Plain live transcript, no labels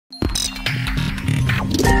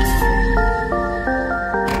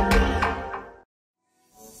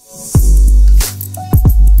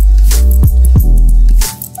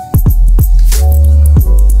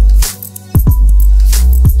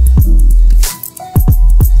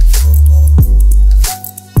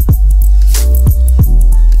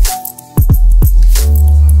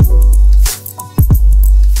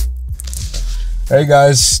Hey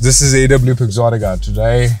guys, this is AW.Pixotica.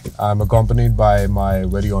 Today I'm accompanied by my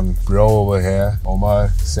very own bro over here. Omar,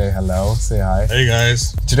 say hello, say hi. Hey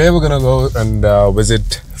guys. Today we're gonna go and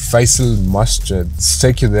visit FAISAL Mosque. Let's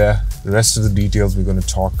take you there. The rest of the details we're gonna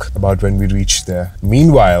talk about when we reach there.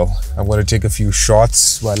 Meanwhile, I'm gonna take a few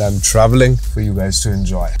shots while I'm traveling for you guys to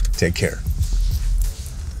enjoy. Take care.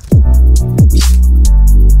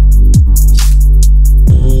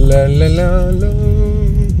 La la la la.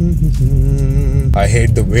 I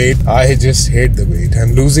hate the wait. I just hate the wait.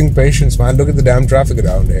 I'm losing patience, man. Look at the damn traffic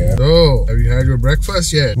around here. Oh, have you had your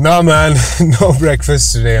breakfast yet? No, man. No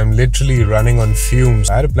breakfast today. I'm literally running on fumes.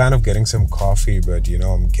 I had a plan of getting some coffee, but you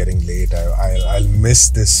know, I'm getting late. I'll miss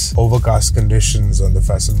this overcast conditions on the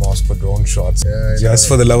FAISAL Mosque for drone shots. Yeah, just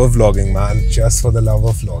for the love of vlogging, man. Just for the love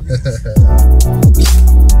of vlogging.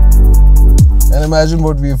 And imagine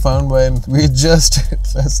what we found when we just hit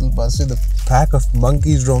FAISAL Mosque. The pack of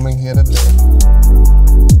monkeys roaming here and there.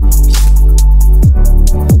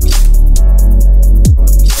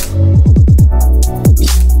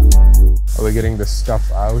 Are we getting the stuff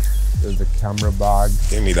out? There's the camera bag.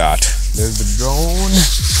 Give me that. There's the drone.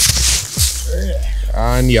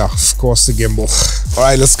 And yeah, of course the gimbal.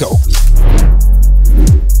 Alright, let's go.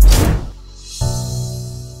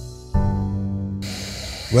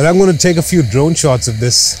 Well, I'm going to take a few drone shots of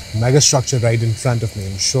this mega structure right in front of me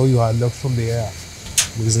and show you how it looks from the air.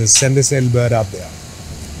 We're going to send this little bird up there.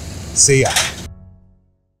 See ya.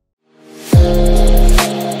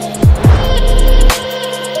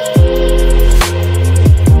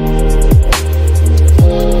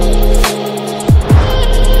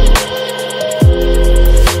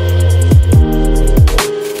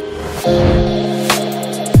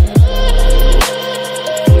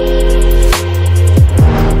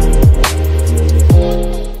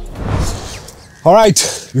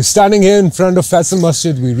 Alright, we're standing here in front of FAISAL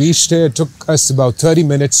Masjid. We reached here. It took us about 30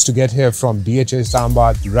 minutes to get here from DHA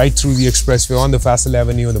Islamabad, right through the expressway on the FAISAL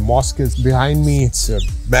Avenue. The mosque is behind me. It's a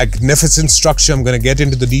magnificent structure. I'm going to get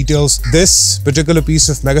into the details. This particular piece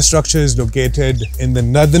of megastructure is located in the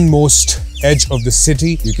northernmost edge of the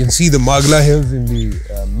city. You can see the Magla Hills in the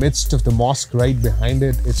midst of the mosque right behind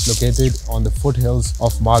it. It's located on the foothills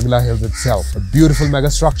of Magla Hills itself. A beautiful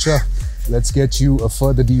megastructure. Let's get you a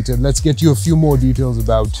further detail. Let's get you a few more details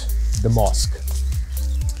about the mosque.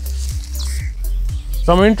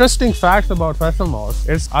 Some interesting facts about FAISAL Mosque.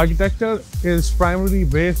 Its architecture is primarily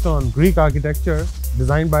based on Greek architecture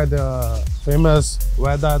designed by the famous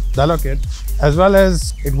Vedat Dalakit, as well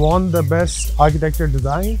as it won the best architecture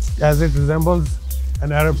design as it resembles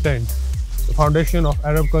an Arab tent, the foundation of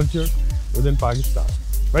Arab culture within Pakistan.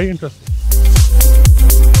 Very interesting.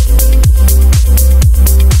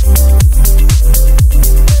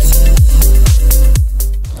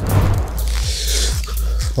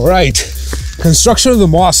 Alright, construction of the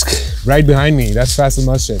mosque right behind me, that's FAISAL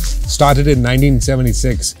Masjid. Started in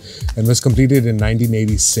 1976 and was completed in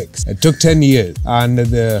 1986. It took 10 years, and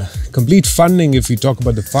the complete funding, if you talk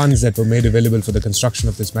about the funds that were made available for the construction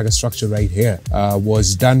of this megastructure right here,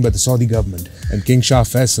 was done by the Saudi government and King Shah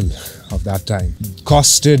Faisal of that time.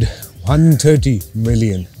 Costed 130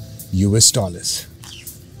 million US dollars.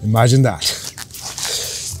 Imagine that.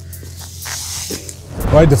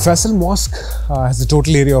 Right, the FAISAL Mosque has a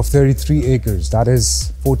total area of 33 acres. That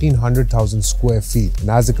is 1400,000 square feet, and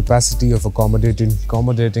has the capacity of accommodating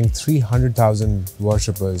 300,000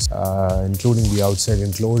 worshippers, including the outside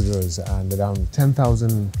enclosures, and around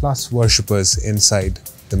 10,000 plus worshippers inside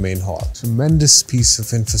the main hall. Tremendous piece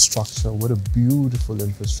of infrastructure. What a beautiful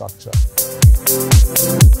infrastructure.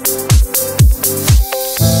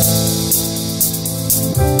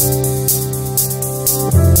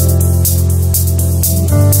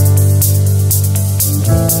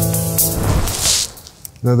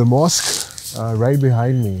 Now the mosque right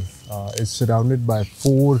behind me is surrounded by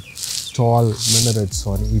 4 tall minarets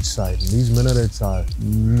on each side. And these minarets are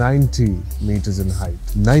 90 meters in height.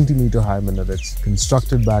 90-meter high minarets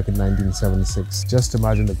constructed back in 1976. Just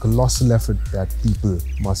imagine the colossal effort that people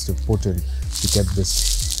must have put in to get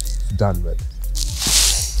this done with.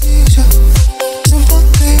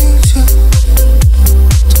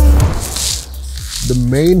 The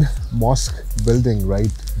main mosque building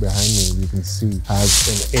right behind me, you can see,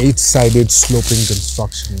 has an 8-sided sloping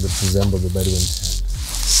construction that resembles a Bedouin tent.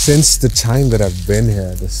 Since the time that I've been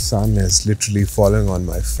here, the sun is literally falling on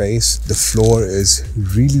my face. The floor is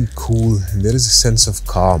really cool, and there is a sense of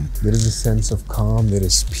calm. There is a sense of calm, there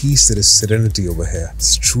is peace, there is serenity over here.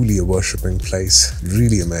 It's truly a worshipping place.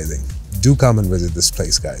 Really amazing. Do come and visit this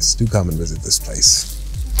place, guys. Do come and visit this place.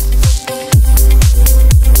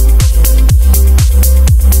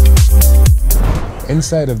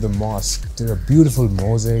 Inside of the mosque, there are beautiful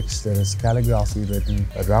mosaics, there is calligraphy written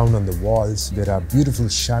around on the walls, there are beautiful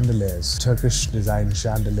chandeliers, Turkish design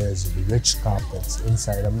chandeliers, rich carpets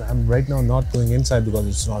inside. I'm right now not going inside because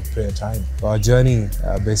it's not prayer time. Our journey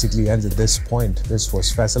basically ends at this point. This was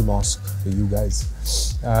Faisal Mosque for you guys.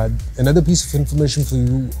 Another piece of information for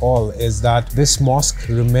you all is that this mosque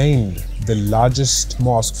remained the largest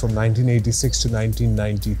mosque from 1986 to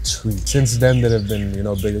 1993. Since then, there have been,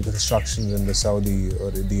 bigger constructions in the Saudi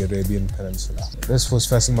or the Arabian Peninsula. This was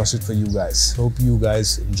Faisal Masjid for you guys. Hope you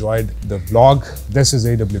guys enjoyed the vlog. This is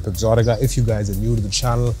AW.Pixotica. If you guys are new to the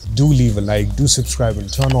channel, do leave a like, do subscribe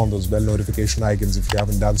and turn on those bell notification icons if you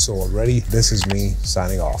haven't done so already. This is me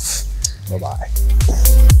signing off. Bye-bye.